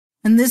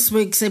In this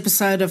week's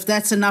episode of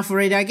That's Enough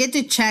Already, I get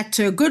to chat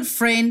to a good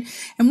friend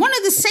and one of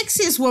the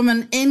sexiest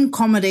women in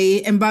comedy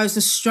in both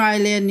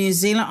Australia and New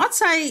Zealand. I'd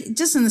say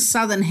just in the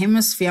Southern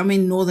Hemisphere. I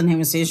mean, Northern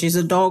Hemisphere, she's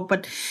a dog,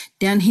 but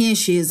down here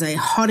she is a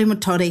hottie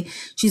matottie.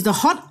 She's the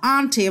hot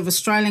auntie of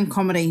Australian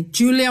comedy,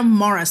 Julia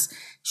Morris.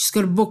 She's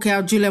got a book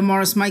out, Julia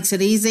Morris Makes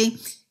It Easy.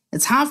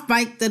 It's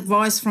half-baked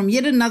advice from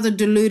yet another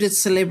deluded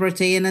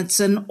celebrity, and it's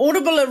an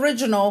Audible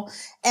original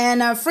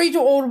and free to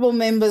Audible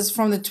members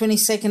from the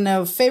 22nd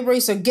of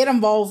February, so get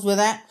involved with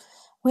that.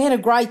 We had a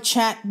great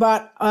chat,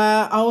 but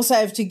I also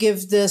have to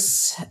give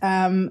this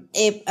a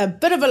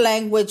bit of a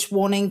language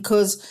warning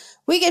because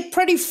we get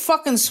pretty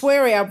fucking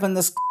sweary up in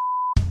this.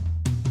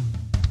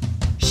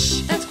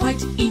 Shh, that's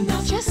quite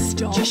enough. Just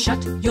stop. Just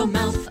shut your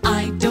mouth.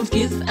 I don't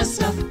give a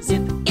stuff.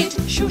 Zip it,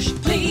 shush,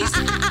 please.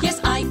 Yes,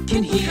 I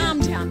can hear. Calm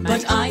down, mate.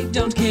 But I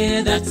don't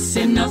care. That's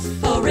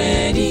enough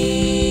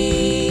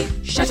already.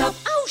 Shut up.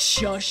 Oh,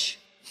 shush.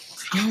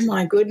 Oh,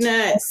 my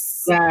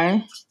goodness.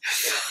 So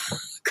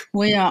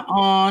we are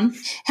on.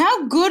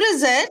 How good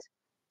is it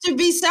to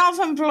be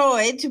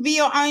self-employed, to be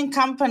your own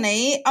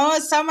company? Oh,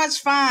 it's so much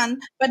fun,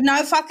 but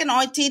no fucking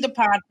IT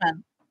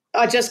department.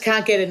 I just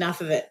can't get enough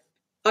of it.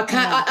 I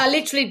can't. I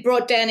literally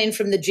brought Dan in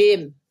from the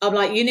gym. I'm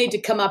like, you need to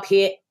come up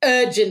here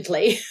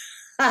urgently.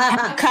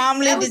 How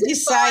calmly did you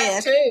say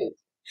it? Too.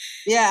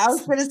 Yeah, I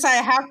was going to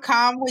say, how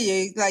calm were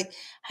you? Like,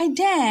 hey,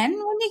 Dan,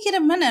 when you get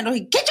a minute, or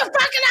get your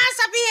fucking ass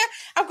up here.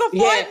 I've got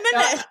 5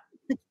 minutes.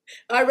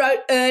 I wrote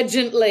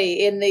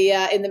urgently in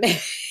the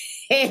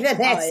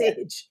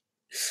message.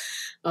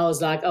 I was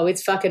like, oh,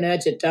 it's fucking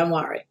urgent. Don't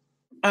worry.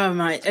 Oh,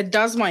 mate, it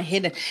does my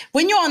head in.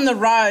 When you're on the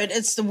road,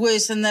 it's the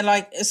worst. And they're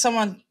like,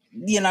 someone,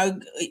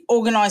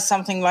 organize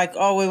something like,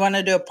 oh, we want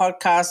to do a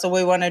podcast or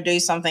we want to do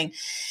something.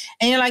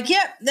 And you're like,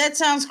 yep, that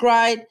sounds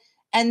great.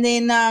 And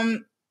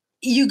then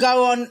you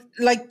go on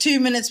like 2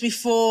 minutes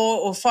before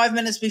or 5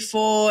 minutes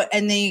before,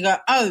 and then you go,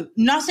 oh,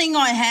 nothing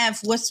I have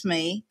with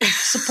me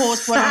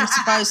supports what I'm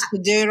supposed to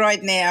do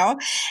right now.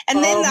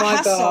 And then the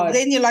hustle, God.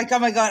 Then you're like, oh,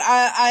 my God,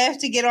 I have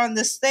to get on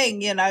this thing,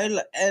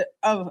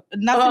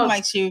 nothing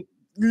makes you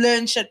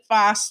learn shit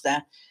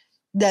faster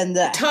than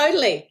that.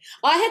 Totally.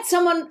 I had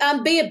someone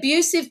be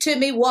abusive to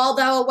me while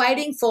they were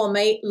waiting for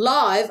me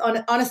live on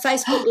a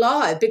Facebook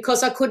Live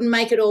because I couldn't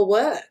make it all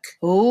work.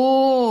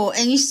 Oh,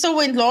 and you still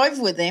went live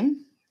with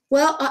them?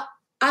 Well,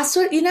 I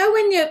sort of,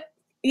 when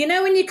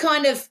you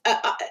kind of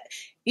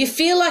you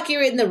feel like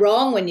you're in the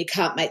wrong when you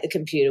can't make the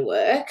computer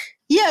work.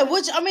 Yeah,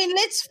 which, I mean,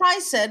 let's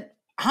face it,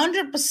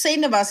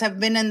 100% of us have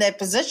been in that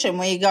position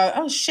where you go,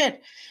 oh,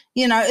 shit,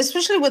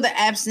 especially with the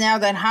apps now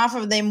that half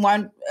of them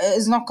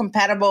is not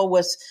compatible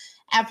with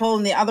Apple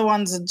and the other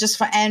ones are just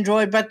for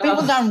Android, but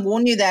people don't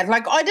warn you that.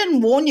 Like, I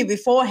didn't warn you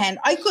beforehand.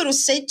 I could have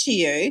said to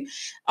you,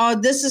 oh,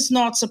 this is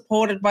not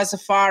supported by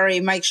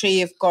Safari. Make sure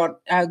you've got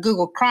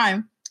Google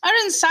Chrome. I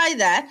didn't say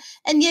that,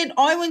 and yet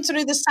I went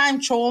through the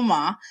same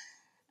trauma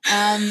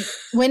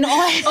when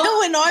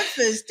I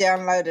first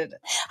downloaded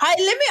it. Hey,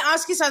 let me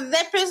ask you something.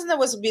 That person that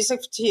was abusive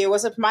to you,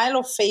 was it male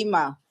or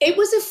female? It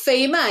was a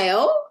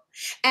female,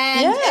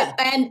 and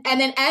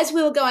then as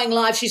we were going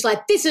live, she's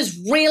like, "This is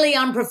really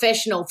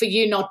unprofessional for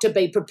you not to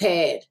be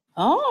prepared."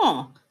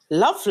 Oh,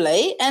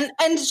 lovely, and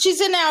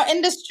she's in our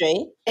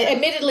industry.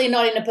 Admittedly,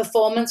 not in a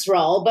performance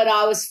role, but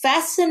I was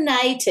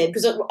fascinated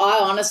because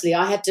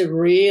I had to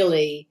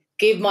really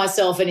give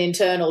myself an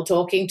internal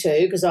talking to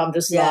because I'm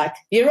just like,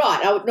 you're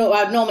right. I would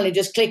normally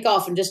just click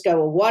off and just go,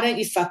 well, why don't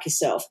you fuck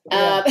yourself?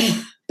 Yeah.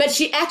 But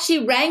she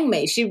actually rang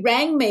me. She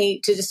rang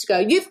me to just go,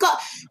 you've got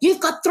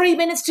 3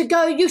 minutes to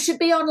go. You should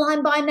be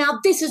online by now.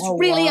 This is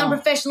really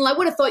unprofessional. I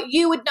would have thought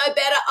you would know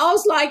better. I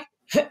was like,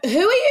 who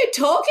are you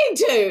talking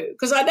to?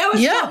 Because I know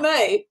it's not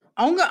me.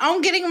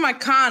 I'm getting in my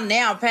car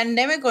now,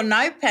 pandemic or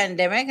no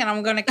pandemic, and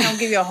I'm going to come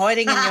give you a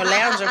hiding in your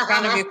lounge in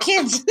front of your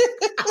kids.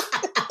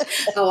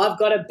 Oh, I've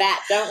got a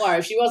bat. Don't worry.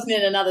 If she wasn't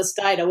in another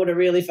state, I would have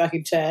really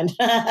fucking turned.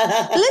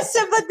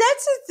 Listen, but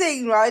that's the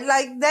thing, right?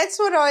 Like, that's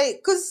what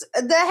because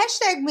the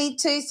hashtag Me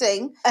Too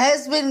thing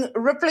has been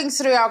rippling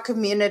through our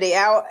community,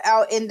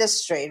 our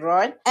industry,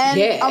 right?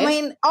 And I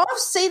mean, I've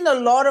seen a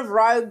lot of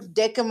rogue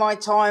dick in my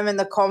time in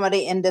the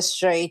comedy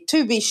industry,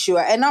 to be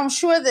sure. And I'm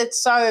sure that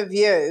so have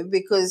you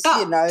because,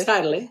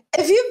 totally.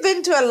 If you've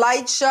been to a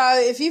late show,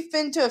 if you've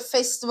been to a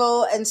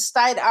festival and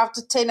stayed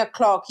after 10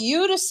 o'clock, you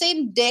would have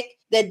seen dick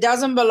that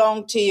doesn't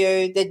belong to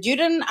you, that you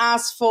didn't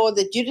ask for,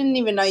 that you didn't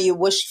even know you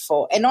wished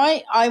for. And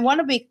I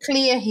want to be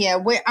clear here.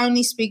 We're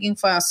only speaking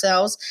for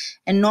ourselves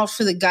and not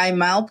for the gay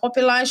male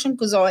population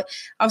because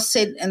I've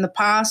said in the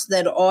past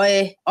that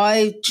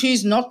I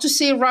choose not to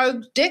see a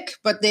rogue dick,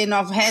 but then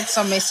I've had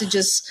some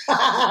messages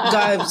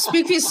go,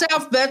 speak for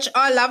yourself, bitch.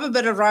 I love a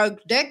bit of rogue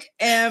dick.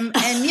 And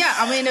yeah,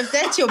 I mean, if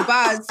that's your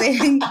buzz,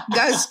 then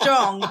go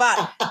strong.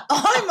 But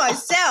I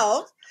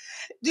myself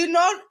do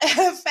not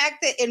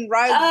factor in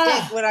rogue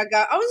dick when I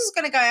go, I was just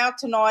going to go out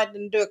tonight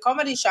and do a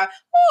comedy show.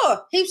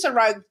 Oh, heaps of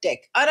rogue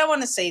dick. I don't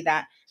want to see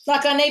that.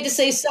 Like I need to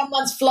see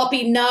someone's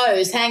floppy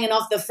nose hanging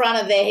off the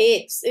front of their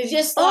hips. It's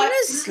just like,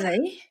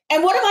 honestly.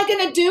 And what am I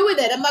going to do with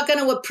it? Am I going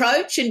to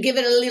approach and give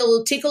it a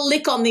little tickle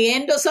lick on the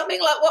end or something?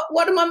 Like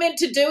what am I meant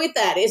to do with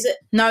that? Is it?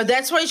 No,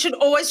 that's why you should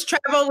always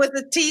travel with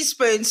a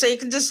teaspoon so you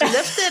can just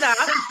lift it up,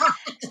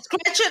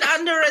 scratch it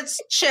under its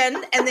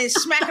chin, and then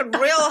smack it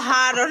real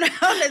hard on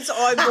its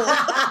eyeball.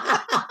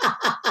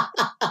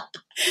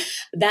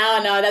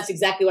 No, that's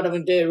exactly what I'm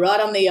going to do. Right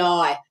on the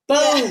eye.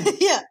 Boom.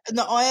 Yeah, in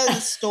the eye of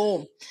the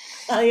storm.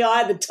 The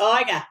eye of the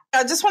tiger.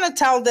 I just want to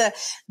tell the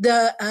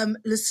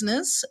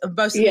listeners,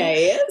 both of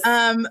you,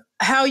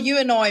 how you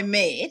and I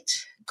met,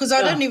 because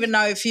I don't even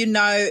know if you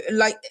know,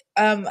 like,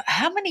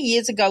 how many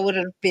years ago would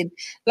it have been?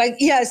 Like,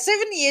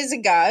 7 years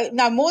ago,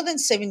 no, more than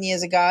 7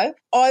 years ago,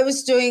 I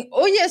was doing,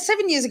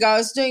 7 years ago, I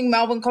was doing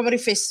Melbourne Comedy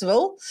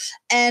Festival,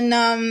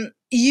 and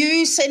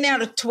you sent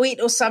out a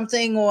tweet or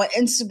something or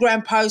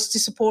Instagram post to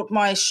support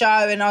my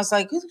show, and I was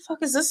like, who the fuck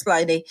is this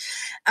lady?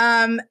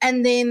 And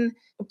then,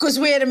 because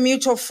we had a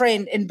mutual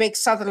friend in Beck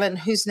Sutherland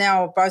who's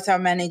now both our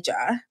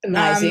manager.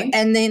 Amazing.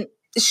 And then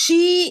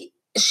she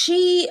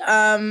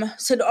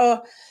said,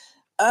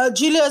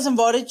 Julia has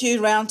invited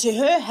you around to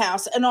her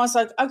house. And I was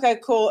like, okay,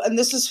 cool. And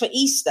this is for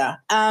Easter.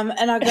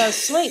 And I go,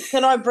 sweet,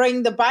 can I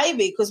bring the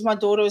baby? Because my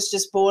daughter was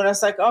just born. I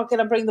was like, oh,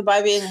 can I bring the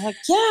baby? And I'm like,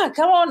 yeah,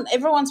 come on,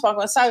 everyone's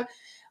welcome. So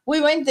we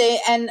went there,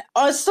 and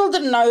I still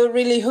didn't know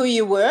really who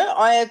you were.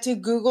 I had to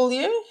Google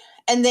you.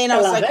 And then I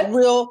was like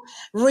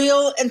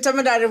real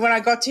intimidated when I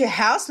got to your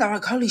house. And I'm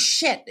like, holy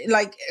shit.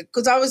 Like,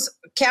 because I was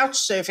couch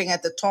surfing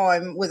at the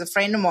time with a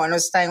friend of mine. I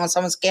was staying on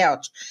someone's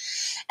couch.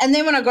 And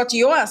then when I got to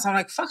your house, I'm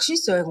like, fuck,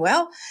 she's doing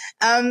well.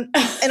 And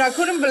I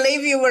couldn't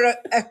believe you were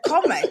a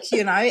comic,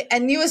 you know.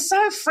 And you were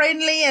so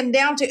friendly and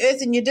down to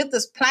earth. And you did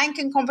this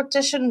planking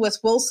competition with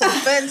Wilson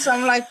Vince.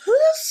 I'm like, who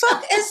the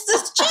fuck is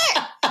this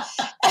chick?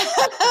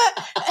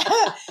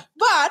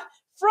 But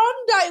from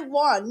day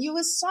one, you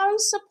were so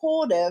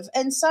supportive,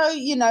 and so,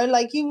 you know,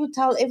 like you would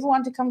tell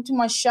everyone to come to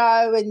my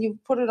show, and you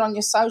put it on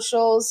your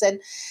socials. And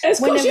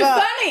it's because you're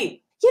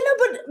funny. You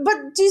know,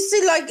 but do you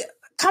see, like,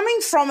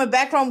 coming from a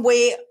background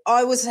where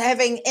I was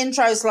having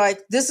intros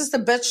like, this is the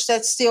bitch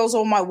that steals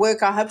all my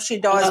work, I hope she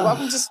dies,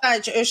 welcome to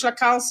stage, Ursula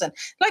Carlson.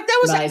 Like, that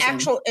was Amazing. An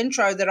actual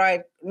intro that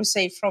I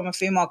received from a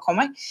female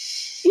comic.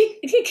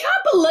 You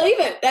can't believe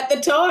it at the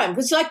time.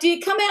 Because, like, do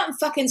you come out and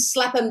fucking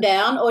slap them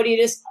down, or do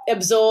you just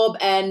absorb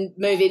and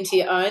move into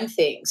your own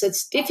things?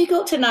 It's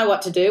difficult to know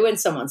what to do when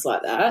someone's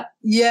like that.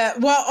 Yeah,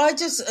 well, I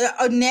just,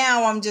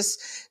 now I'm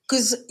just,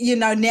 because, you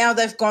know, now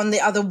they've gone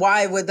the other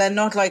way where they're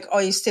not like, oh,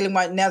 you're stealing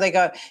my, now they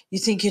go, you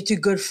think you're too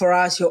good for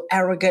us, you're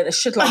arrogant,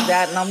 shit like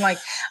that. And I'm like,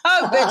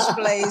 oh, bitch,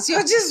 please,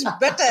 you're just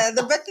bitter.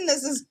 The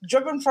bitterness is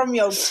dripping from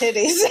your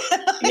titties.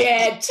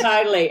 Yeah,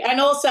 totally. And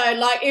also,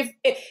 like, if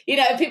you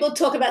know, people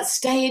talk about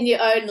stay in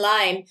your own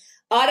lane,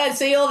 I don't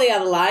see all the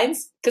other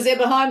lanes because they're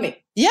behind me.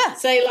 Yeah.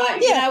 So,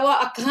 like, you know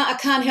what, I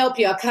can't help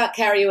you. I can't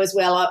carry you as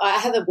well. I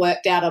haven't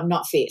worked out. I'm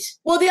not fit.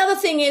 Well, the other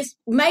thing is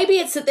maybe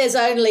it's that there's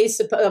only,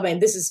 I mean,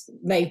 this is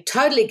me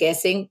totally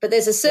guessing, but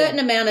there's a certain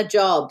amount of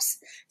jobs.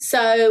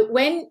 So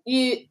when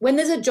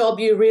there's a job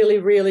you really,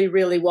 really,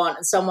 really want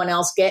and someone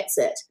else gets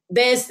it,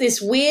 there's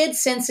this weird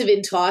sense of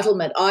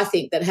entitlement, I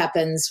think, that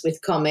happens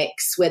with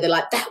comics where they're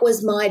like, that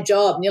was my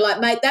job. And you're like,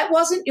 mate, that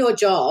wasn't your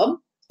job,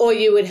 or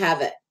you would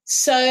have it.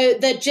 So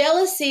the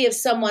jealousy of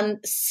someone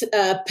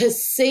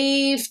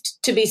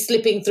perceived to be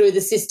slipping through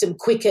the system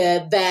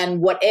quicker than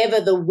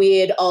whatever the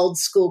weird old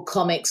school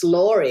comics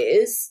law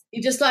is,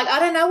 you're just like, I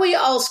don't know what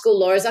your old school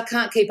law is. I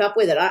can't keep up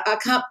with it. I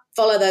can't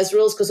follow those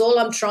rules because all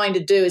I'm trying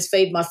to do is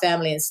feed my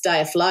family and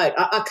stay afloat.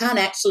 I can't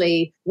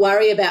actually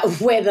worry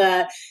about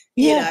whether,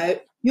 you know.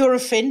 You're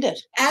offended.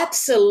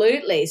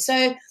 Absolutely.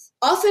 So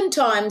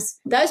oftentimes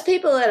those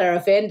people that are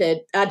offended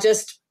are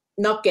just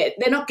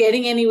they're not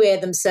getting anywhere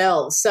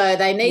themselves. So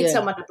they need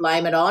someone to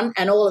blame it on,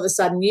 and all of a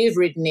sudden you've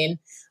ridden in.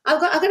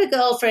 I've got a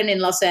girlfriend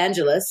in Los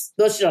Angeles.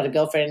 Well, she's not a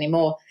girlfriend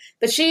anymore,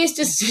 but she used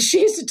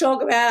to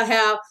talk about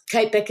how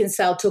Kate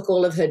Beckinsale took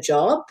all of her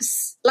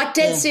jobs, like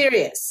dead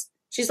serious.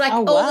 She's like,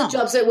 all the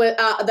jobs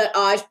that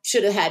I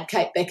should have had,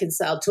 Kate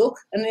Beckinsale took,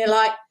 and they're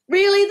like,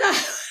 really though?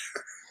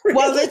 Really?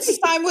 Well, it's the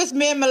same with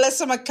me and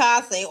Melissa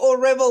McCarthy or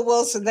Rebel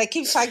Wilson. They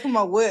keep taking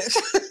my work.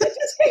 They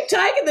just keep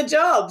taking the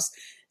jobs.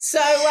 So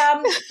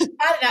I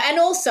don't know. And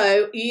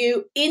also,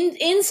 you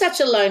in such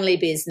a lonely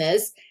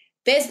business,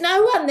 there's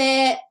no one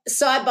there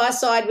side by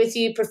side with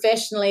you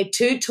professionally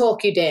to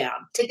talk you down,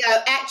 to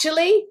go,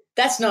 actually,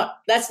 that's not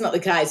the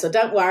case, or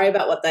don't worry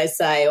about what they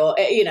say, or,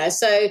 you know.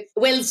 So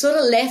we're sort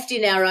of left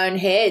in our own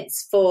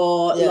heads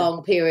for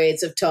long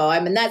periods of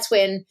time, and that's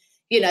when,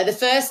 you know, the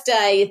first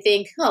day you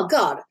think, oh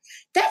God,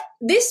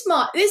 this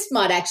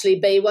might actually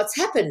be what's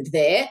happened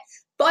there.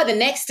 By the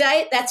next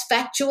day, that's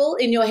factual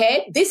in your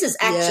head. This is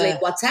actually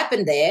what's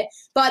happened there.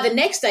 By the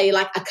next day, you're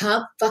like, I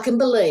can't fucking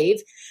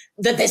believe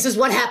that this is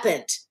what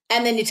happened.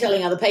 And then you're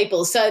telling other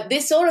people. So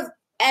this sort of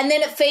And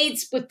then it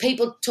feeds with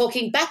people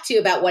talking back to you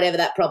about whatever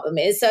that problem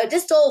is. So it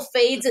just all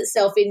feeds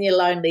itself in your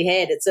lonely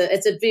head. It's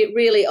a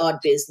really odd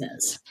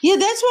business. Yeah,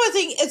 that's why I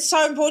think it's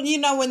so important. You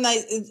know, when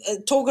they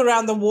talk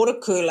around the water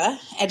cooler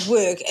at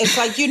work, it's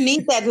like you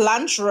need that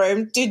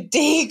lunchroom to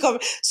decom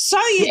so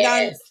you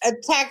don't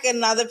attack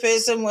another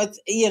person with,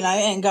 you know,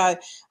 and go,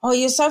 oh,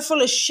 you're so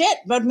full of shit.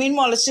 But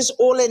meanwhile, it's just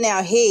all in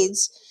our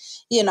heads,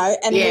 you know,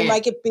 and we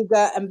make it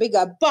bigger and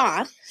bigger.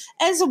 But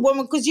as a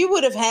woman, because you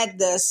would have had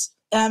this,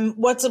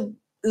 what's it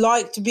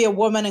like to be a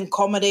woman in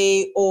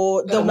comedy,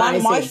 or the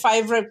one, my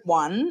favorite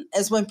one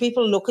is when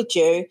people look at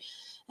you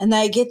and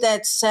they get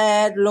that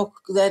sad look,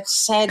 that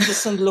sad,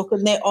 distant look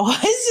in their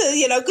eyes,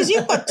 you know, because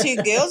you've got two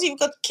girls, you've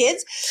got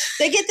kids.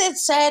 They get that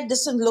sad,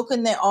 distant look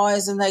in their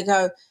eyes and they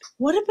go,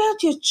 what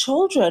about your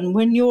children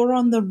when you're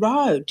on the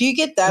road? Do you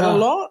get that a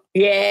lot?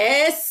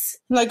 Yes.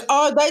 Like,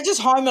 oh, they're just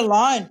home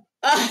alone.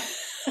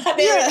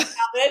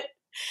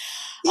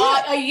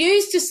 I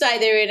used to say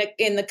they're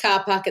in the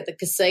car park at the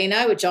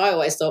casino, which I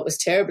always thought was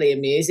terribly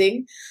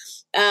amusing.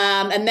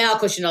 And now, of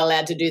course, you're not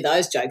allowed to do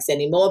those jokes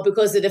anymore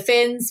because it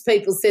offends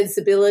people's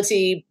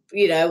sensibility,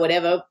 you know,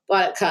 whatever.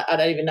 I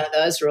don't even know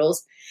those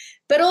rules.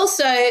 But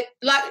also,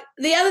 like,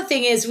 the other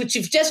thing is, which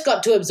you've just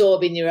got to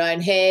absorb in your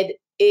own head,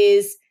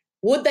 is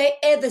would they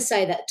ever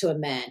say that to a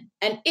man?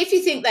 And if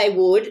you think they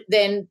would,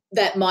 then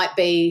that might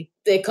be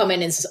their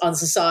comment on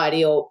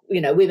society, or,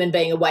 you know, women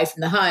being away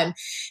from the home.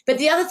 But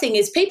the other thing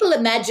is people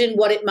imagine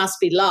what it must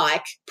be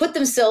like, put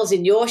themselves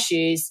in your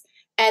shoes,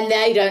 and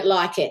they don't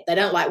like it. They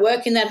don't like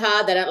working that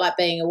hard. They don't like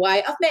being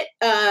away. I've met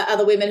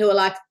other women who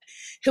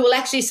will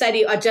actually say to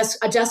you, I just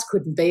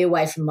couldn't be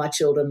away from my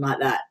children like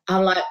that.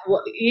 I'm like,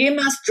 well, you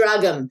must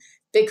drug them,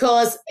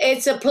 because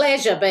it's a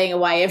pleasure being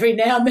away every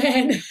now and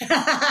then.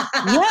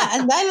 Yeah,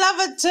 and they love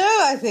it too,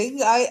 I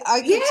think.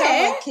 I could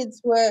tell my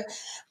kids were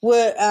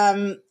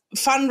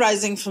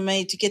fundraising for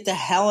me to get the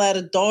hell out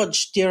of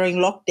Dodge during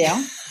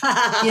lockdown.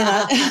 You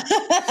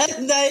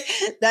know,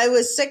 they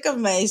were sick of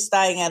me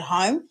staying at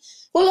home.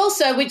 Well,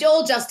 also, we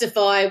all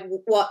justify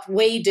what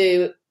we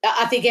do.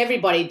 I think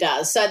everybody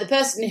does. So the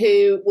person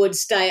who would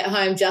stay at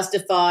home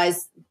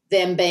justifies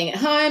them being at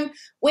home.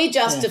 We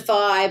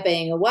justify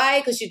being away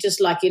because you're just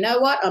like, you know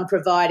what, I'm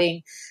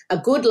providing a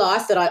good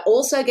life that I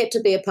also get to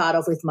be a part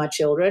of with my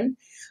children.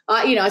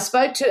 I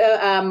spoke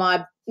to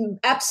my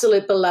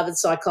absolute beloved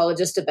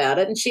psychologist about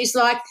it, and she's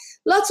like,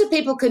 lots of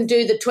people can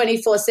do the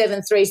 24/7,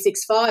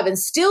 365 and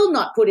still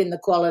not put in the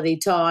quality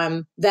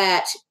time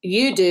that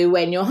you do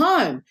when you're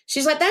home.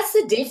 She's like, that's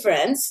the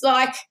difference.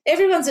 Like,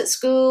 everyone's at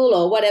school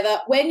or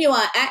whatever. When you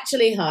are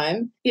actually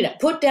home, you know,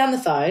 put down the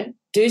phone,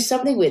 do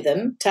something with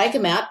them, take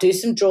them out, do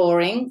some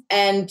drawing.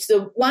 And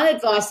the one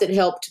advice that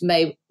helped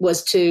me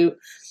was to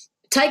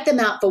take them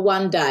out for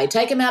one day,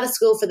 take them out of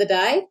school for the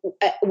day,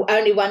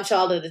 only one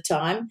child at a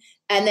time,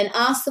 and then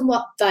ask them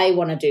what they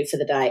want to do for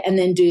the day, and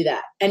then do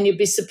that. And you'd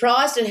be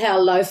surprised at how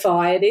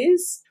lo-fi it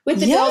is. With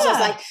the girls, I was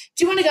like,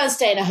 do you want to go and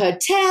stay in a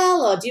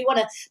hotel, or do you want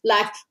to,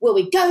 like, will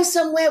we go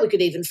somewhere? We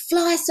could even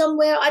fly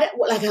somewhere. I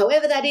don't, like,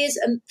 however that is.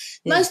 And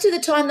most of the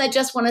time they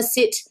just want to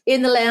sit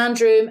in the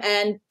lounge room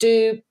and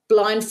do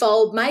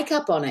blindfold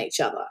makeup on each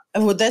other.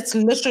 Well, that's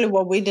literally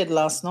what we did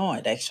last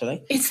night,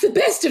 actually. It's the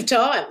best of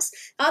times.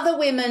 Other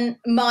women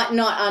might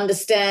not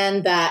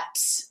understand that,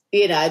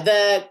 you know,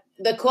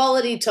 the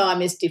quality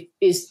time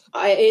is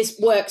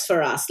works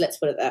for us. Let's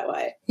put it that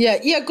way.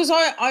 Yeah, because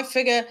I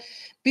figure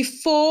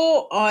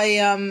before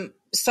I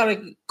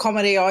started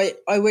comedy, I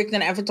worked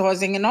in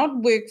advertising, and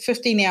I'd work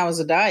 15 hours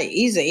a day,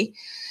 easy.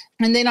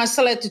 And then I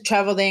still had to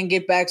travel there and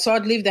get back. So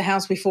I'd leave the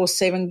house before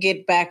 7,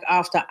 get back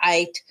after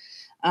 8,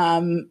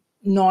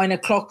 9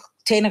 o'clock,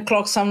 10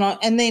 o'clock, something,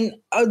 and then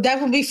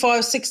that would be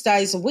 5-6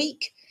 days a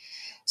week.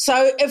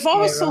 So if I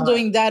was still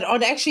doing that,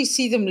 I'd actually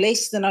see them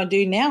less than I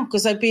do now,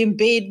 because they'd be in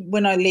bed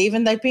when I leave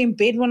and they'd be in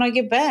bed when I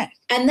get back.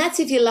 And that's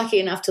if you're lucky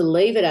enough to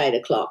leave at 8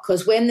 o'clock,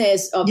 because when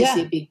there's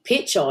obviously a big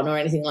pitch on or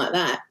anything like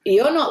that,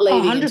 you're not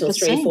leaving until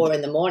 3, 4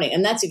 in the morning.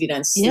 And that's if you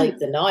don't sleep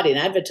the night in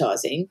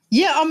advertising.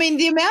 Yeah, I mean,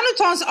 the amount of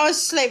times I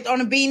slept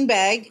on a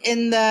beanbag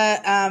in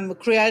the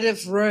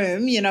creative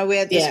room, you know, we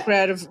had this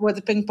creative with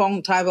a ping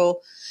pong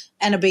table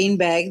and a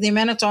beanbag. The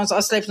amount of times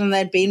I slept on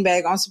that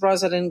beanbag, I'm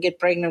surprised I didn't get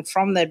pregnant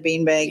from that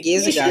beanbag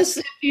years ago.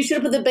 You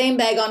should have put the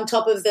beanbag on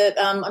top of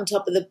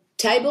the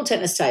table,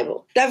 tennis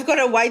table. They've got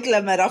a weight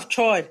limit. I've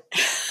tried.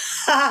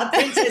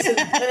 Princess of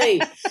the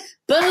Pea.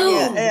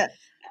 Boom. Yeah.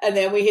 And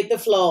then we hit the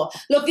floor.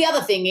 Look, the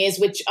other thing is,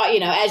 which, you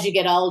know, as you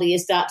get older, you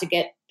start to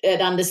get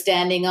an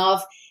understanding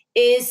of,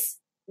 is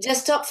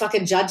just stop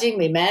fucking judging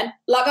me, man.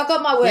 Like, I've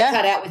got my work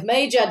cut out with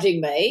me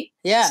judging me.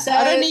 Yeah, so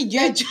I don't need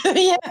you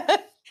to.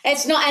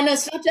 It's not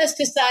just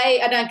to say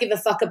I don't give a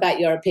fuck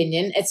about your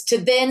opinion. It's to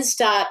then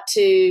start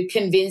to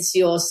convince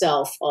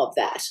yourself of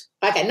that.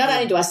 Okay, not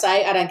only do I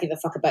say I don't give a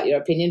fuck about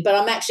your opinion, but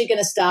I'm actually going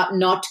to start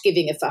not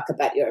giving a fuck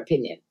about your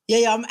opinion.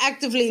 Yeah, I'm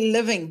actively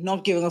living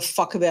not giving a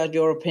fuck about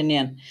your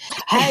opinion.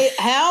 Hey,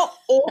 how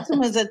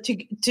awesome is it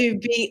to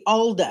be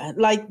older?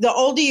 Like, the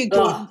older you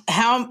get,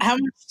 how much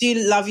do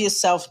you love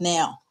yourself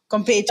now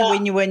compared to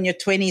when you were in your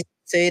 20s?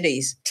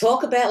 30s.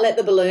 Talk about let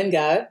the balloon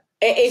go.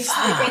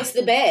 It's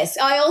the best.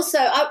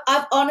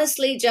 I've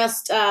honestly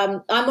just,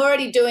 I'm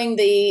already doing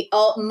the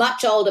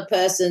much older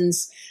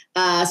person's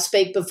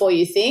speak before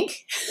you think.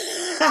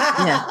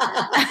 Yeah.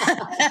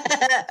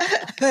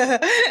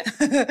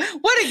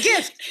 What a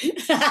gift.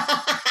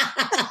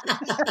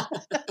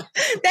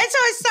 That's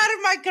how I started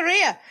my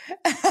career.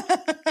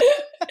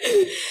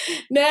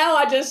 Now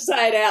I just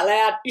say it out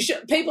loud.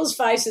 People's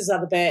faces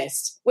are the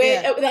best.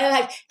 They're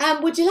like,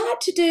 would you like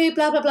to do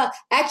blah, blah, blah?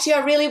 Actually,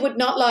 I really would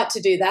not like to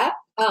do that.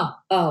 I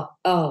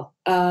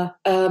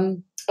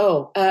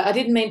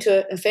didn't mean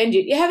to offend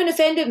you. You haven't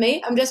offended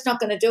me. I'm just not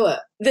going to do it.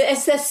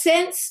 It's a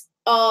sense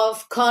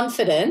of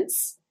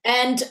confidence.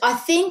 And I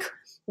think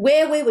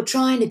where we were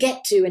trying to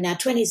get to in our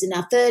 20s and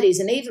our 30s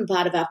and even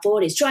part of our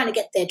 40s, trying to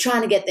get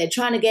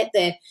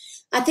there.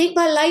 I think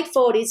by late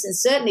 40s and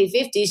certainly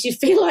 50s, you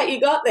feel like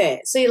you got there.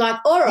 So you're like,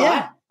 all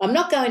right, I'm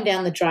not going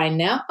down the drain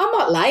now. I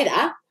might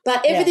later.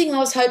 But everything I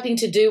was hoping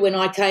to do when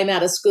I came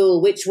out of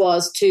school, which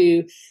was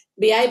to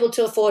be able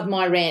to afford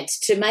my rent,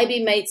 to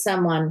maybe meet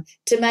someone,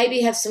 to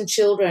maybe have some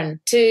children,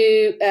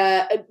 to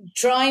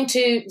trying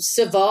to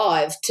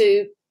survive,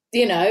 to,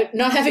 you know,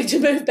 not having to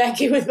move back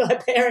in with my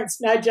parents,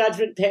 no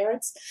judgment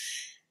parents.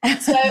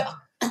 So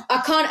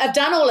I've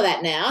done all of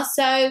that now.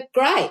 So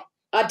great,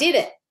 I did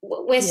it.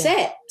 We're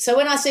set. So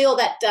when I see all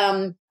that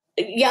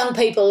young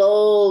people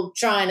all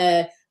trying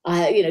to,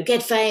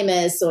 get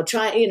famous or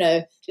try,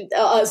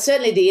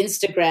 certainly the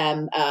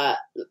Instagram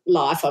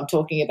life I'm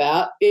talking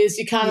about is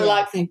you kind of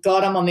like, thank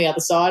God I'm on the other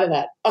side of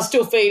that. I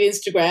still feed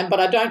Instagram, but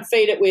I don't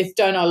feed it with,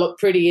 don't I look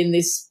pretty in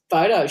this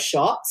photo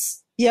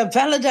shots? Yeah,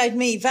 validate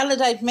me.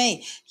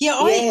 Yeah,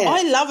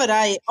 I love it.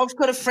 I've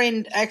got a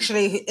friend,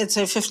 actually, it's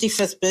her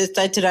 55th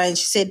birthday today, and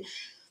she said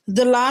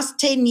the last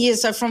 10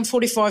 years, so from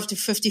 45 to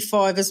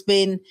 55, has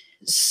been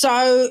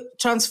so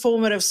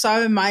transformative,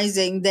 so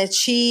amazing that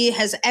she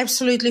has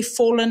absolutely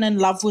fallen in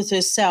love with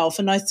herself.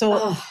 And I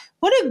thought,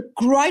 what a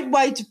great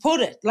way to put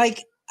it.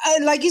 Like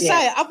you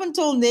say, up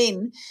until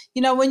then,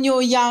 when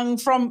you're young,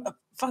 from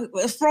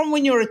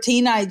when you're a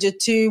teenager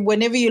to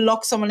whenever you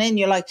lock someone in,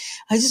 you're like,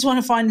 I just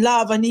want to find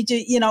love. I need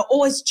to,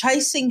 always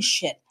chasing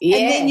shit. Yeah,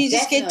 and then you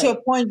just definitely get to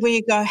a point where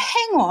you go,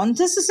 hang on,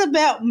 this is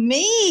about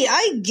me.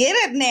 I get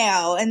it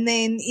now. And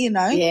then,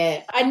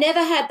 Yeah, I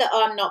never had the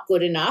I'm not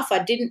good enough. I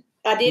didn't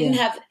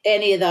have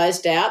any of those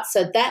doubts.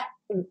 So that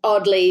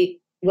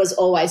oddly was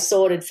always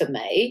sorted for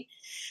me.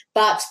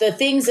 But the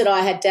things that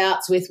I had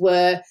doubts with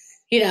were,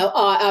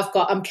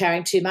 I'm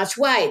carrying too much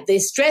weight.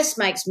 This dress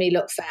makes me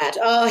look fat.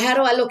 Oh, how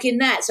do I look in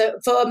that? So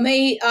for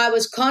me, I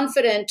was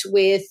confident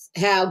with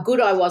how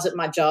good I was at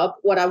my job.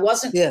 What I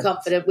wasn't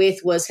confident with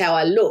was how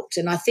I looked.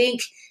 And I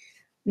think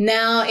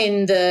now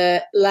in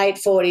the late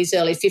 40s,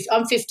 early 50s,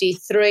 I'm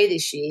 53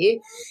 this year,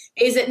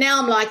 is that now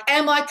I'm like,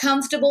 am I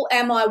comfortable?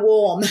 Am I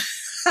warm?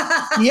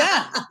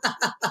 Yeah.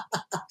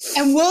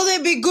 And will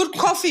there be good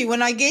coffee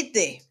when I get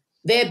there?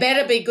 There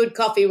better be good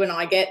coffee when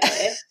I get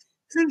there.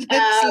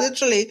 That's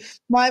literally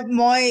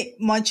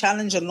my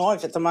challenge in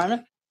life at the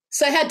moment.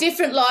 So how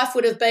different life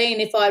would have been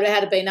if I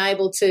had been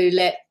able to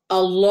let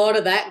a lot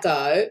of that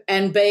go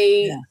and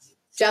be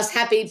just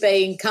happy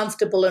being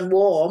comfortable and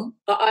warm.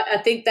 I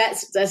think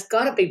that's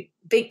got to be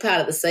a big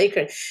part of the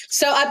secret.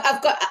 So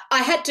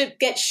I had to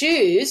get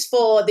shoes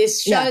for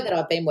this show that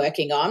I've been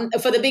working on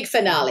for the big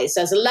finale.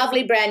 So it's a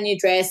lovely brand new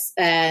dress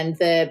and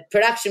the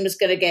production was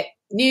going to get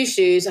new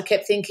shoes. I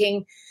kept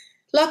thinking,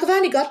 I've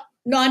only got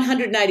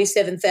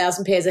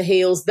 987,000 pairs of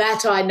heels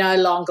that I no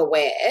longer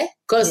wear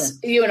because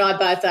you and I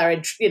both are,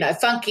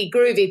 funky,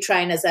 groovy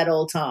trainers at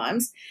all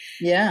times.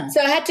 Yeah.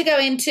 So I had to go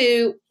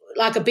into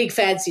like a big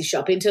fancy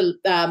shop, into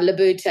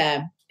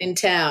Louboutin in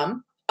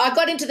town. I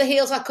got into the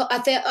heels. I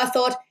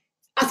thought,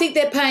 I think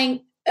they're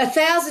paying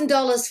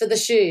 $1,000 for the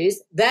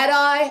shoes that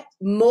I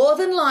more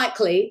than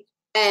likely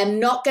am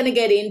not going to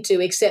get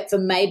into except for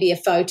maybe a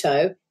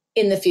photo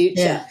in the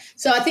future. Yeah.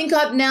 So I think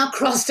I've now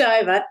crossed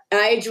over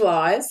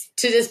age-wise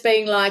to just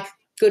being like,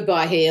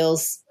 goodbye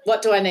heels.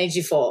 What do I need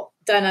you for?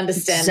 Don't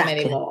understand them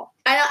anymore.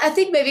 And I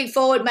think moving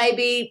forward,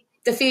 maybe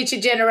the future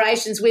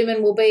generations,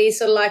 women will be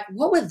sort of like,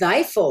 what were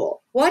they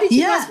for? Why did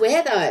you guys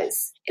wear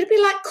those? It'll be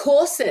like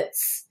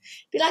corsets.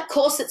 It'll be like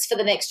corsets for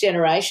the next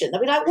generation. They'll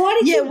be like, why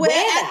did you wear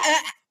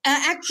that?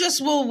 An actress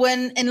will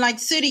win in like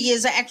 30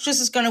 years. An actress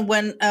is going to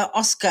win an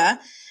Oscar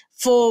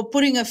for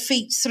putting her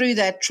feet through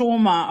that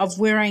trauma of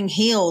wearing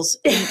heels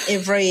in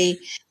every,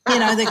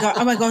 they go,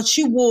 oh my God,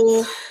 she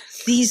wore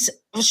these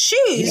shoes.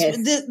 Yes.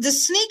 The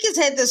sneakers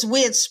had this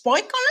weird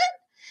spike on it.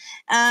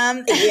 I'll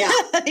have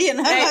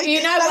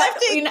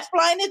to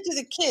explain it to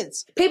the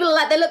kids. People are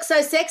like, they look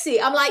so sexy.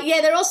 I'm like,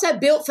 yeah, they're also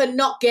built for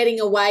not getting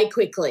away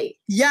quickly.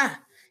 Yeah.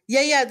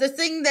 Yeah. The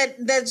thing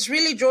that's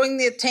really drawing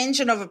the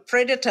attention of a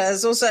predator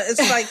is also, it's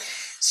like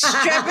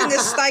strapping a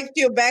stake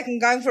to your back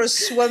and going for a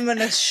swim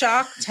in a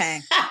shark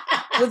tank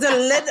with the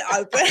lid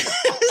open.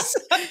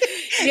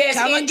 Yes,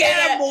 come and get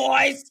them,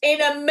 boys.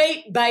 In a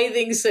meat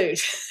bathing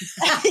suit.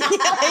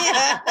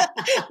 Yeah.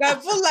 Go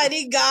for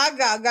Lady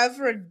Gaga. Go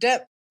for a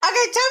dip.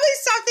 Okay, tell me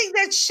something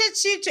that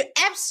shits you to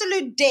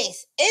absolute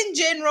death in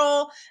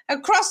general,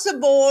 across the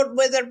board,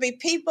 whether it be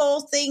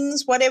people,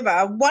 things,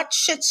 whatever. What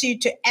shits you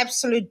to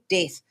absolute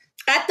death?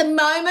 At the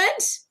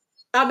moment,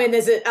 I mean,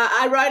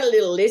 I wrote a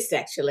little list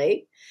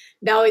actually,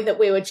 knowing that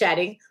we were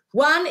chatting.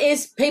 One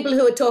is people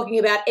who are talking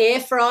about air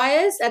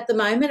fryers at the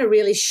moment are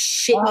really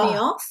shitting me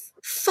off.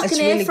 Fucking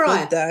air really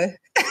fryer. Good, though.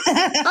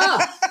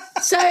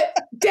 So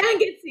Dan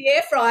gets the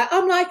air fryer.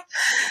 I'm like,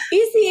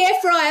 is the air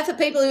fryer for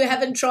people who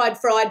haven't tried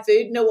fried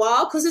food in a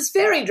while? Because it's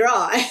very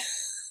dry.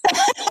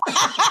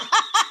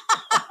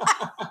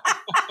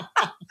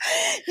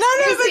 No,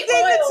 but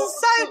then it's the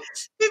same.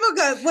 People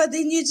go, well,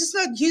 then you're just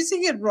not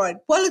using it right.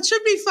 Well, it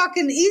should be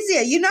fucking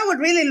easier. You know what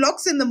really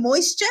locks in the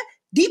moisture?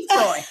 Deep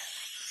fry.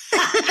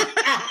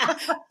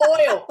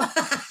 Oil.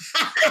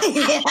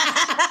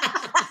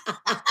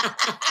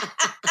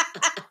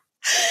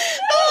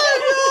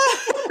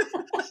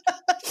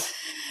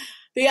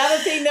 The other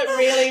thing that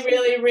really,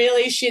 really,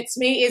 really shits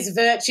me is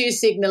virtue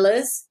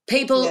signalers.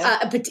 People,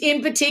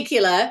 in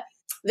particular,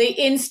 the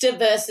Insta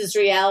versus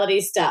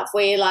reality stuff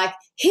where you're like,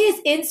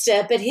 here's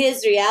Insta, but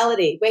here's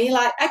reality. Where you're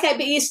like, okay,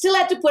 but you still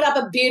have to put up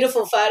a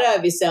beautiful photo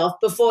of yourself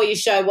before you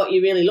show what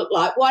you really look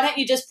like. Why don't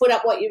you just put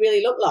up what you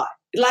really look like?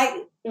 Like,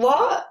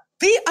 what?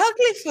 Be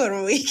ugly for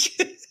a week.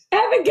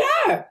 Have a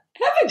go.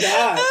 Have a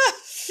go.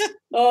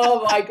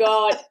 Oh, my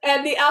God.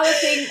 And the other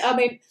thing, I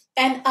mean,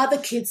 and other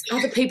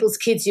people's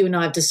kids you and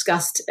I have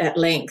discussed at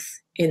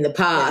length in the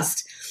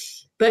past,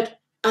 but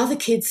other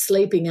kids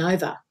sleeping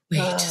over.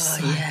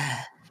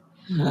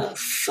 Oh,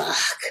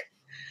 fuck.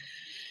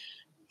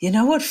 You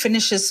know what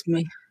finishes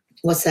me?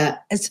 What's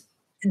that? It's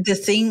the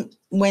thing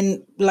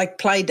when, like,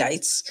 play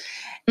dates.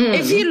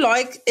 If you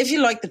like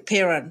the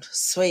parent,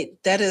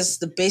 sweet, that is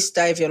the best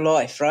day of your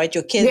life, right?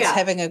 Your kid's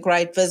having a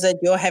great visit,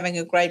 you're having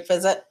a great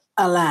visit.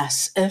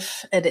 Alas,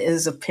 if it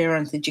is a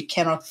parent that you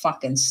cannot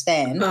fucking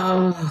stand.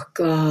 Oh,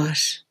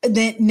 gosh.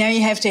 Then now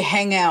you have to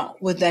hang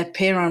out with that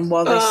parent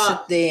while they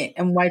sit there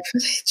and wait for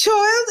their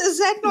child. Is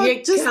that not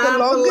just the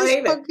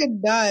longest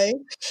fucking day?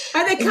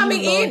 And they're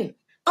coming in.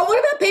 Oh, what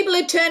about people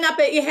who turn up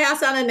at your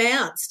house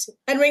unannounced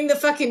and ring the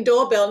fucking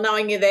doorbell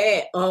knowing you're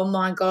there? Oh,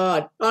 my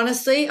God.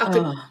 Honestly, I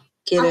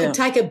could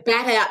take a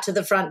bat out to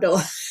the front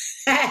door.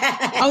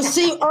 Oh,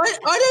 see,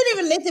 I don't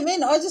even let them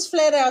in. I just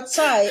flat out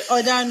say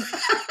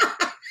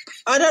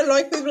I don't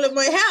like people in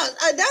my house.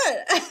 I don't.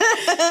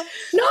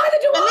 Neither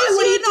do I.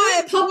 What are you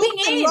doing popping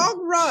in? Long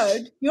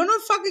road. You're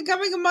not fucking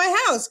coming in my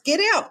house. Get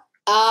out.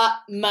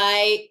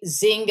 May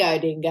Zingo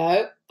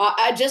Dingo.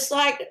 I just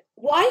like,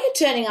 why are you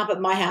turning up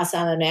at my house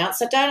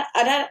unannounced? I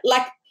don't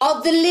like,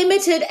 of the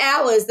limited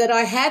hours that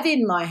I have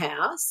in my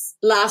house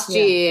last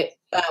year,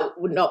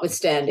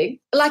 notwithstanding,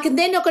 like, and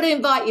they're not going to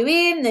invite you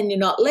in, then you're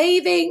not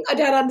leaving. I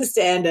don't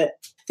understand it.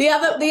 The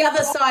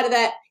other side of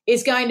that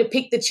is going to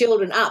pick the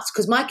children up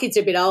because my kids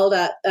are a bit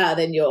older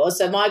than yours.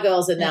 So my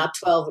girls are now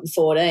 12 and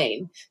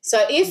 14.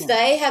 So if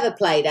they have a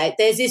play date,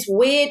 there's this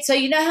weird, so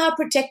you know how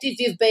protective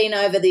you've been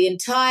over the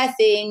entire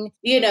thing.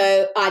 You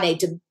know, I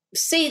need to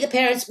see the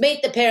parents,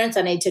 meet the parents.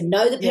 I need to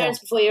know the parents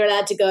before you're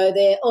allowed to go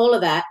there, all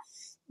of that.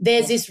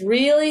 There's this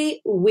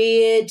really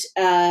weird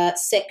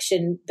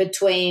section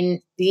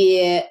between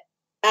year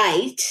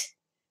 8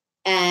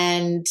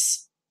 and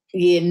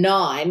year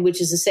 9,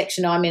 which is a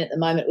section I'm in at the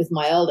moment with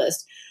my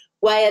eldest,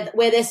 where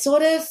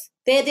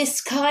they're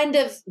this kind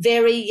of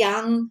very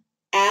young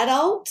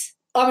adult.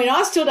 I mean,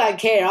 I still don't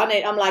care.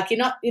 I'm like,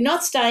 you're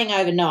not staying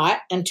overnight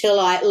until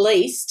I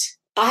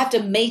have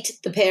to meet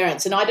the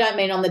parents, and I don't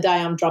mean on the day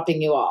I'm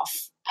dropping you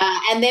off.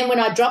 And then when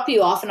I drop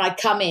you off and I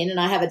come in and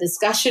I have a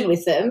discussion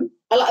with them,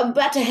 I'm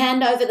about to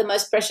hand over the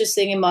most precious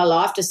thing in my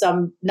life to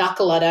some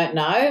knuckle I don't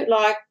know.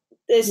 Like,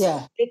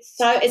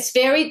 it's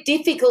very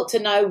difficult to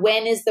know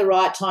when is the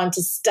right time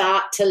to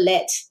start to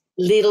let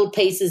little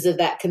pieces of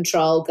that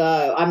control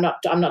go. I'm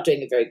not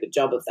doing a very good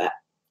job of that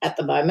at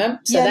the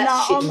moment. So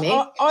that's shitting me.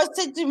 I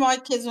said to my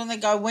kids when they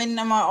go, when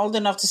am I old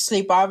enough to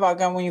sleep over? I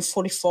go, when you're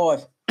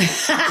 45.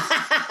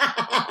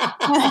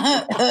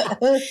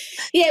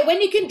 Yeah,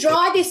 when you can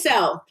drive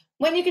yourself.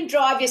 When you can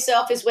drive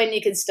yourself is when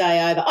you can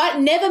stay over. I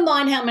never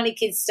mind how many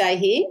kids stay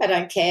here. I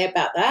don't care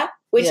about that,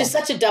 which is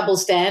such a double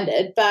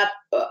standard, but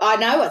I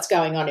know what's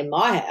going on in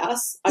my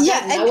house. I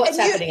don't know what's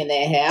happening in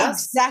their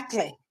house.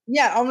 Exactly.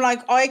 Yeah, I'm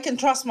like, I can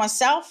trust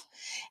myself,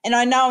 and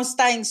I know I'm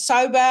staying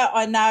sober.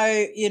 I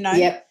know,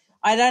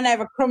 I don't have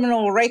a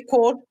criminal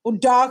record or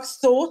dark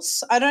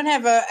thoughts. I don't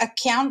have an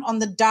account on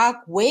the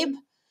dark web.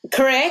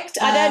 Correct.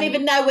 I don't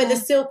even know where the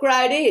Silk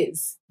Road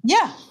is.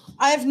 Yeah,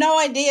 I have no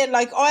idea.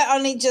 Like, I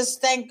only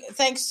just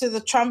thanks to the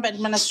Trump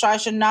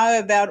administration know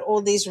about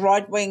all these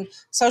right-wing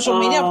social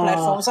media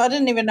platforms. I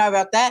didn't even know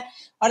about that.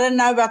 I didn't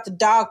know about the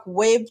dark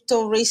web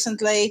till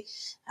recently.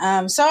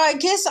 So I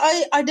guess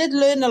I did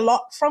learn a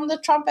lot from the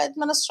Trump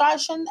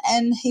administration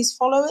and his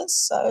followers.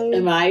 So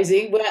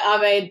amazing. Well,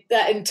 I mean,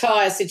 that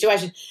entire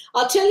situation.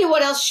 I'll tell you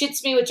what else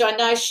shits me, which I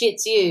know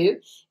shits you,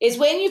 is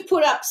when you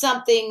put up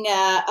something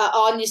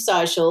on your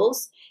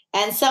socials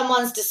and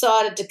someone's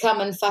decided to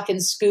come and fucking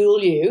school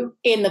you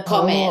in the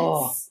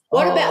comments.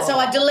 What about, so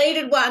I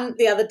deleted one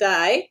the other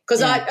day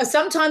because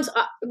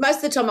most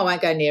of the time I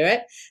won't go near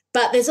it,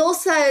 but there's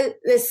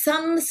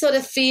some sort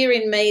of fear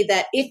in me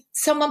that if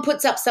someone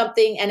puts up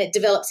something and it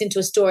develops into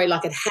a story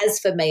like it has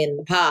for me in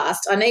the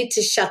past, I need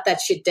to shut that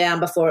shit down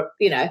before,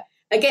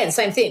 again,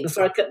 same thing, if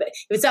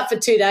it's up for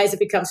 2 days, it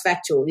becomes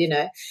factual,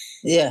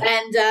 Yeah.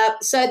 And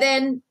so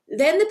then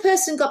the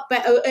person got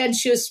back and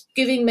she was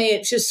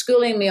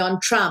schooling me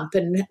on Trump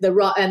and the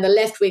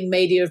left-wing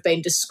media have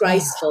been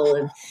disgraceful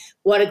and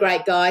what a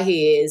great guy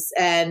he is,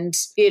 and,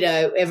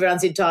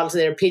 everyone's entitled to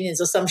their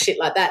opinions or some shit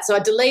like that. So I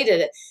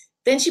deleted it.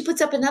 Then she puts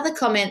up another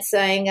comment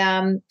saying,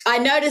 I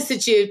noticed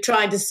that you're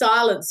trying to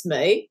silence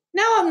me.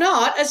 No, I'm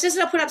not. It's just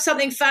that I put up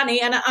something funny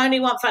and I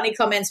only want funny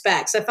comments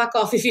back. So fuck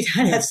off if you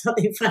don't have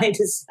something funny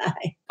to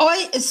say.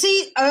 I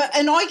see,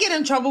 and I get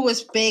in trouble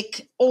with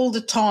Beck all the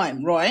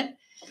time, right?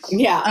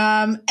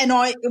 Yeah.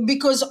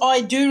 Because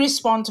I do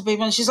respond to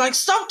people and she's like,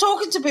 stop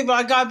talking to people.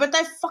 I go, but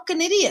they're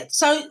fucking idiots.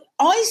 So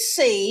I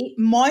see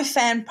my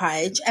fan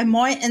page and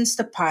my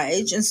Insta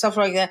page and stuff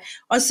like that.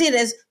 I see it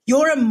as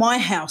you're in my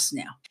house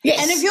now.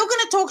 Yes. And if you're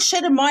going to talk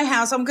shit in my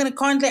house, I'm going to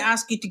kindly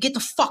ask you to get the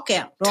fuck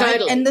out. Right?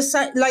 Totally. And I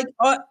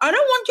don't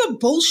want your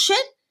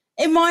bullshit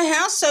in my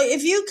house. So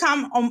if you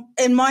come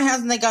in my house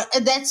and they go,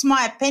 that's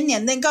my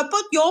opinion, then go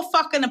put your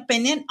fucking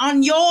opinion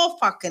on your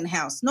fucking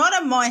house, not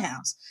in my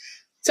house.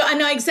 So I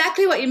know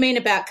exactly what you mean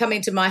about coming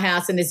to my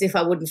house and as if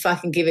I wouldn't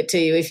fucking give it to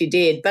you if you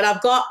did. But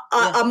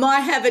I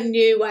might have a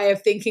new way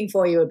of thinking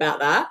for you about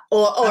that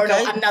or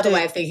another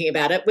way of thinking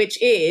about it, which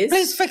is...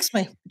 Please fix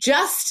me.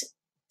 Just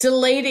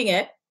deleting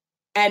it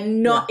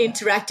and not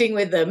interacting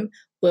with them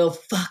will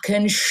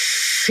fucking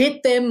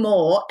shit them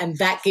more, and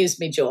that gives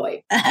me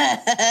joy.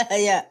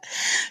 Yeah.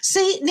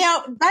 See,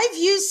 now, Dave,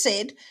 you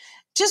said...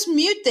 just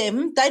mute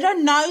them. They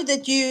don't know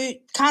that you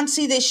can't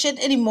see their shit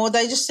anymore.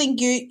 They just think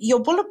you're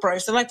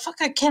bulletproof. They're like, fuck,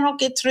 I cannot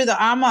get through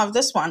the armor of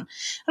this one.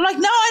 I'm like,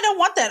 no, I don't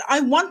want that.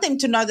 I want them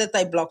to know that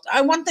they blocked. I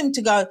want them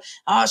to go,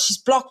 oh, she's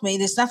blocked me.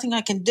 There's nothing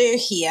I can do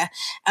here.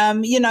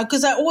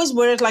 Because I always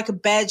wear it like a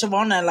badge of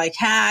honor, like,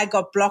 I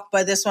got blocked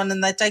by this one,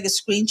 and they take a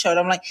screenshot.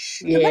 I'm like,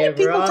 how many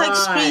people take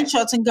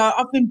screenshots and go,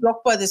 I've been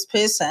blocked by this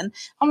person?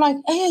 I'm like,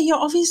 hey, you're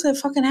obviously a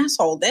fucking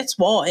asshole. That's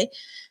why.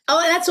 Oh,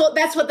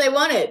 that's what they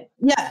wanted.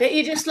 Yeah. That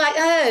you're just like,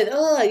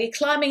 you're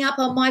climbing up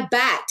on my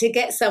back to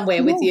get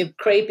somewhere with your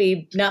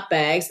creepy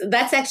nutbags.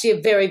 That's actually a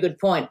very good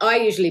point. I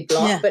usually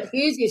block, but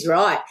Hughes is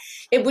right.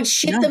 It would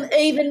shit them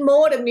even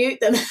more to mute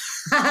them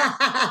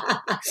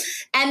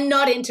and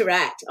not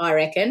interact, I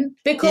reckon,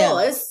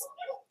 because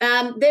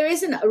there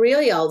isn't a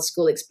really old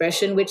school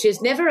expression, which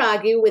is never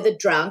argue with a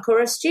drunk or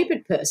a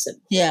stupid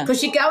person. Yeah.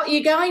 Because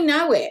you're going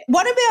nowhere.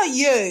 What about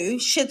you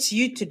shits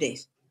you to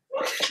death?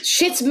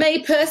 Shits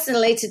me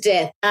personally to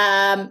death.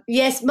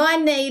 Yes, my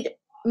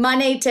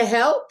need to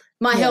help,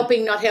 my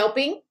helping, not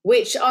helping,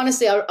 which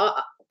honestly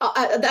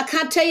I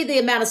can't tell you the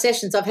amount of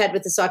sessions I've had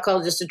with the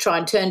psychologist to try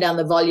and turn down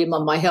the volume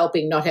on my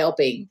helping, not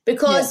helping,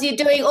 because you're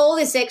doing all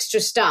this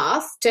extra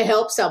stuff to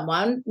help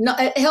someone,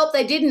 help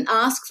they didn't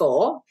ask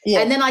for,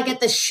 and then I get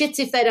the shits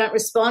if they don't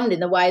respond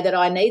in the way that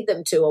I need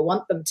them to or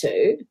want them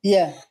to.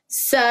 Yeah.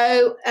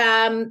 So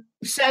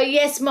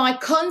yes, my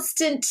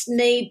constant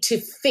need to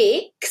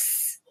fix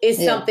is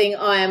something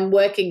I am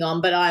working on,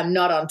 but I am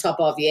not on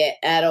top of yet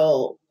at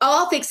all.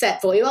 Oh, I'll fix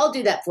that for you. I'll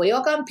do that for you.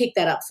 I'll go and pick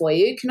that up for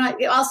you.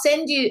 I'll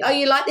send you,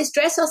 you like this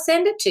dress? I'll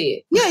send it to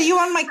you. Yeah, you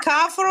want my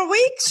car for a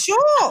week?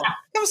 Sure.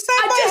 Come stay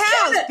at my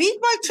house. Beat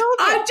my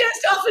children. I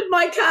just offered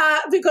my car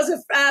because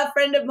a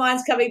friend of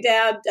mine's coming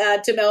down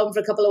to Melbourne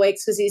for a couple of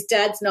weeks because his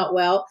dad's not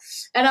well.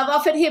 And I've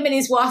offered him and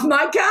his wife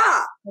my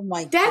car. Oh,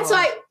 my God. Dad's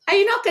like, are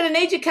you not going to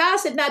need your car? I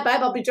said, no, babe,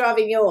 I'll be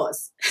driving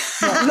yours.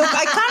 Look,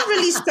 I can't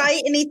really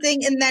say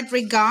anything in that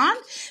regard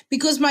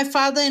because my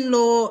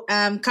father-in-law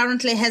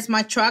currently has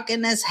my truck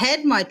and has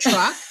had my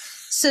truck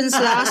since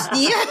last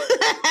year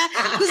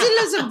because he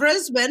lives in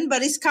Brisbane,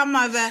 but he's come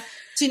over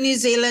to New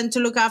Zealand to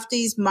look after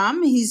his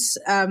mum, his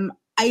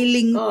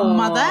aging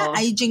mother.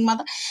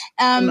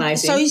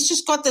 So he's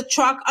just got the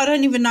truck. I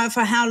don't even know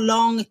for how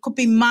long. It could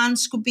be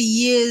months, could be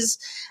years.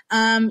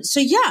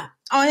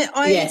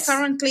 I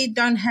currently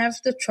don't have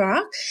the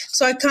truck,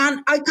 so I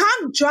can't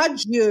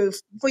judge you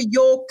for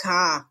your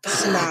car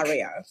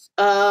scenario.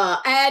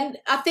 And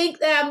I think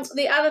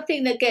the other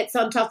thing that gets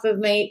on top of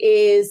me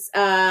is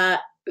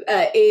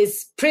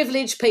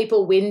privileged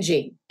people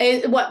whinging.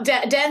 What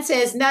Dan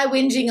says, no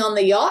whinging on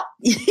the yacht.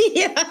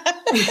 Yeah.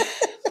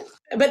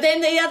 But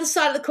then the other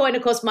side of the coin,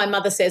 of course, my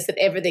mother says that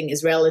everything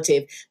is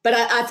relative. But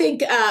I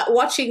think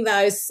watching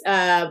those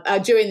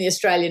during the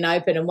Australian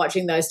Open and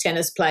watching those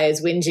tennis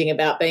players whinging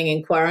about being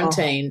in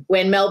quarantine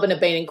when Melbourne had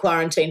been in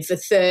quarantine for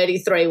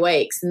 33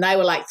 weeks and they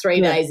were like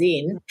 3 days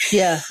in.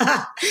 Yeah.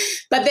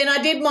 But then I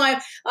did my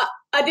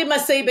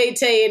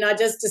CBT and I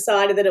just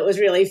decided that it was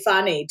really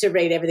funny to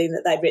read everything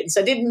that they'd written. So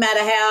it didn't matter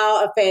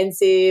how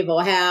offensive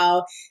or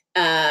how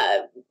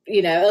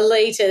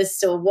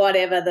elitist or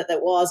whatever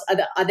that was.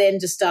 I then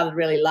just started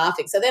really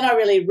laughing. So then I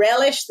really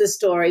relished the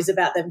stories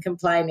about them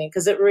complaining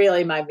because it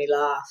really made me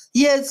laugh.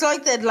 Yeah, it's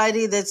like that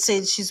lady that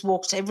said she's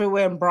walked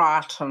everywhere in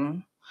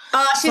Brighton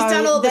Oh, she's So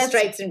done all the that's-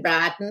 streets in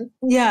Brighton.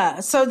 Yeah,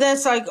 so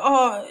that's like,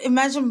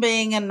 imagine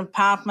being in an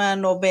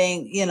apartment or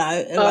being,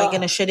 like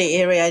in a shitty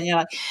area, and you're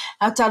like,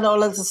 I've done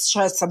all of the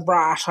streets in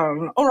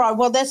Brighton. All right,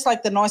 well, that's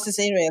like the nicest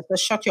area, so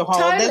shut your hole.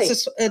 Totally.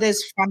 It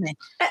is funny.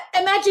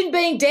 Imagine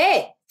being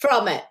dead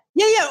from it.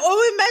 Yeah. Or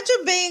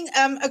imagine being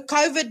a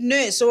COVID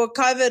nurse or a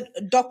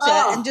COVID doctor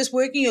and just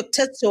working your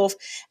tits off,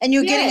 and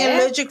you're getting an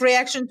allergic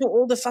reaction to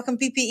all the fucking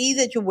PPE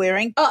that you're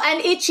wearing. Oh,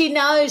 and itchy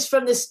nose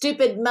from the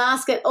stupid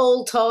mask at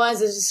all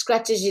times as it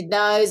scratches your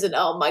nose, and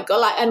oh my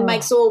God, and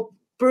makes all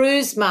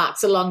bruise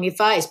marks along your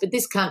face. But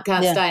this can't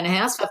stay in a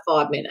house for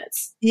 5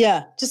 minutes.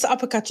 Yeah, just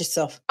uppercut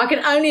yourself. I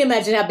can only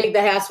imagine how big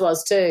the house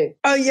was too.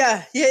 Oh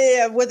yeah,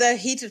 with a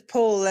heated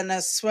pool and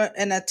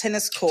a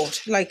tennis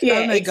court. Like,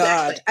 oh my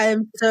God,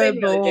 I'm so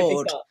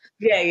bored.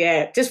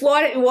 Yeah. Just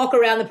why don't you walk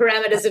around the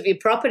parameters of your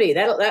property?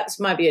 That's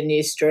maybe a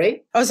new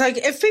street. I was like,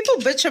 if people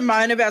bitch and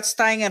moan about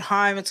staying at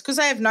home, it's because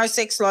they have no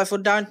sex life or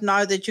don't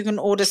know that you can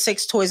order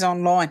sex toys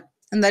online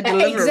and they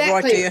deliver it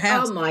right to your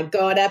house. Oh my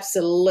God,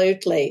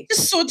 absolutely.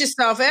 Just sort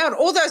yourself out.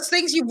 All those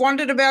things you've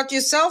wondered about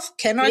yourself,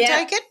 can I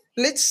take it?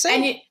 Let's see.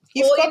 And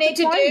all you need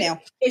to do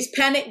is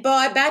panic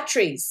buy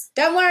batteries.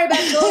 Don't worry about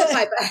toilet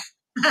paper.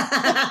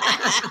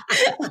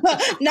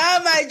 No,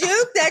 mate, you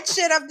hook that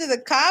shit up to the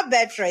car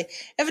battery.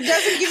 If it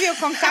doesn't give you a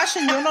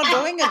concussion, you're not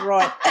doing it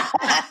right.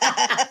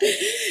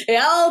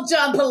 The old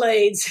jumper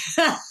leads.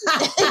 Where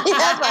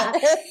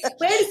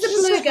does the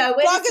blue go?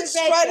 Where plug does it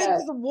the red straight go?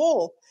 into the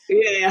wall.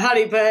 Yeah,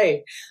 honey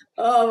pea.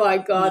 Oh my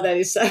God, that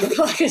is so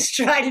plug it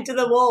straight into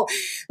the wall.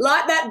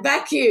 Like that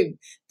vacuum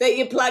that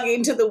you plug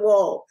into the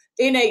wall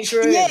in each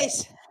room.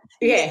 Yes.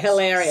 Yeah,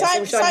 hilarious. I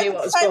wish I knew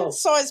what it was called.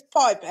 Size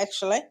pipe,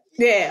 actually.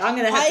 Yeah, I'm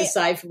going to have to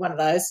save for one of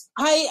those.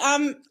 Hey,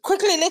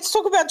 quickly, let's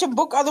talk about your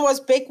book. Otherwise,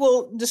 Beck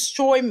will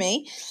destroy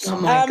me.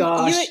 Oh my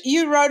gosh!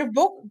 You wrote a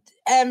book.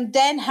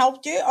 Dan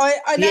helped you.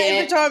 I know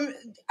every time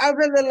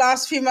over the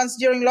last few months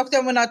during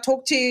lockdown, when I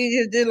talk to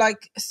you, you're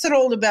like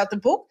thrilled about the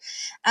book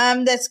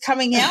that's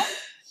coming out.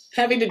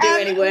 Having to do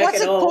any work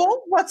what's at all. Called?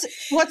 What's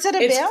it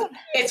about?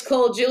 It's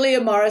called Julia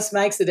Morris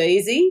Makes It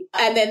Easy.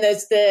 And then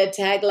there's the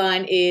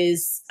tagline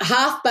is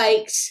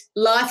half-baked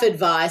life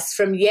advice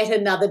from yet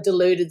another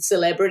deluded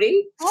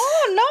celebrity.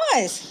 Oh,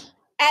 nice.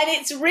 And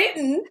it's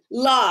written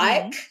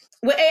like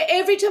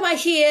every time I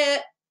hear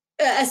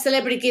a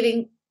celebrity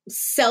giving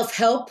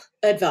self-help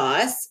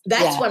advice,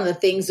 that's one of the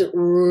things that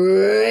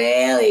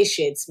really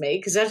shits me,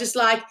 because I'm just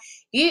like,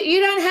 you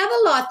don't have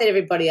a life that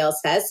everybody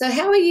else has. So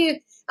how are you?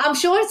 I'm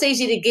sure it's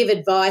easy to give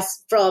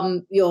advice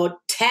from your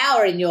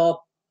tower in your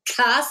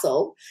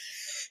castle.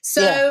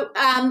 So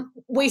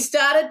we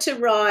started to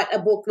write a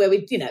book where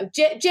we,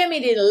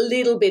 jemmied in a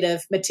little bit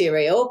of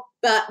material,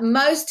 but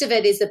most of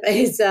it is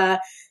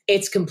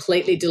it's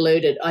completely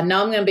diluted. I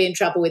know I'm going to be in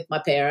trouble with my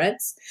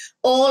parents.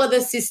 All of the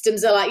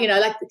systems are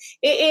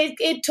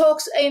it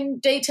talks in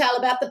detail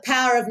about the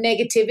power of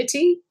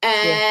negativity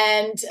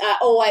and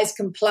always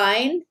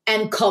complain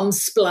and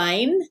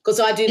comsplain, because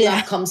I do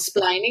love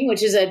comsplaining,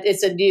 which is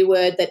it's a new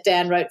word that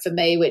Dan wrote for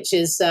me, which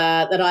is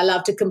that I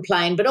love to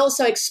complain, but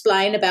also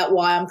explain about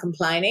why I'm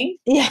complaining.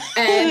 Yeah.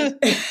 And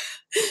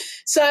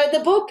so the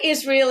book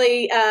is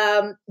really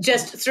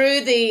just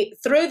through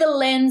the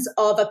lens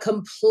of a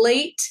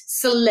complete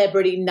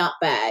celebrity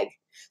nutbag.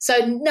 So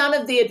none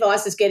of the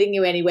advice is getting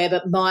you anywhere,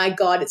 but my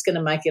God, it's going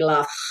to make you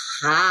laugh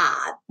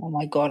hard. Oh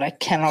my God, I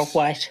cannot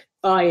wait.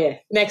 Oh yeah,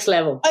 next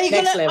level. Are you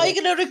going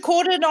to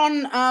record it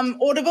on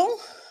Audible?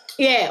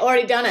 Yeah,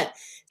 already done it.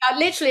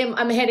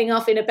 I'm heading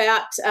off in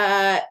about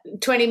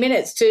 20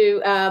 minutes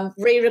to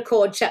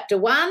re-record chapter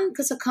 1,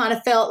 because I kind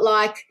of felt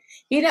like,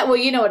 you know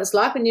what it's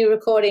like when you're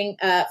recording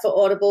for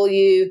Audible.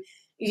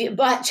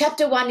 By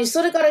chapter 1, you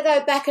sort of got to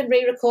go back and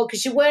re-record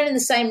because you weren't in the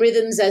same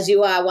rhythms as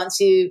you are once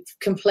you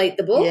complete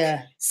the book.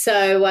 Yeah.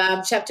 So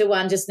chapter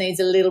 1 just needs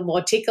a little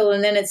more tickle,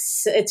 and then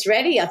it's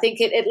ready. I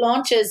think it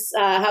launches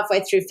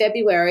halfway through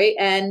February,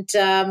 and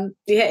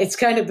it's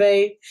going to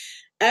be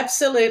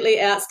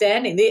absolutely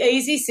outstanding. The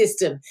Easy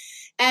System,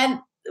 and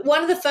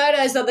one of the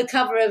photos on the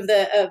cover of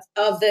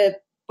the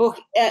book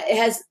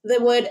has the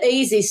word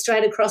easy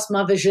straight across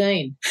my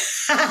vagine.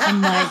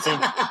 Amazing.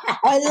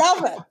 I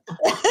love it.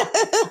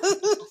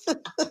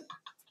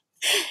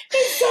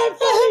 It's so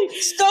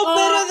funny. Still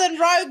better than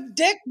Rogue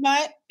Dick,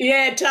 mate.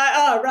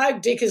 Yeah.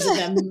 Rogue Dick is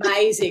an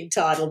amazing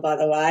title, by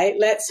the way.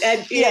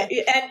 And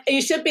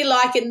you should be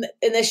like in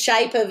the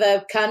shape of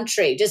a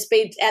country, just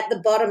be at the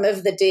bottom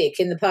of the dick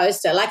in the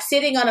poster, like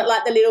sitting on it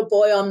like the little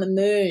boy on the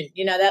moon.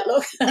 You know that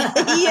look?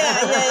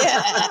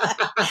 Yeah.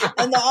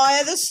 And the eye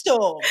of the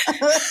storm.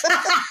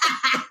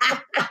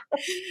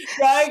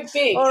 Rogue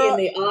Dick in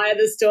the eye of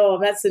the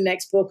storm. That's the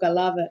next book. I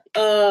love it.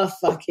 Oh,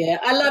 fuck yeah.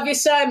 I love you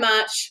so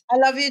much. I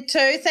love you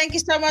too. Thank you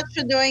so much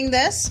for doing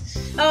this.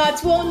 Oh,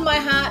 it's warmed my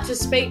heart to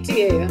speak to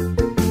you.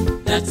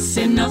 That's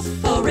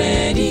enough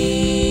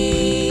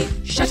already.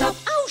 Shut up.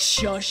 Oh,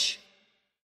 shush.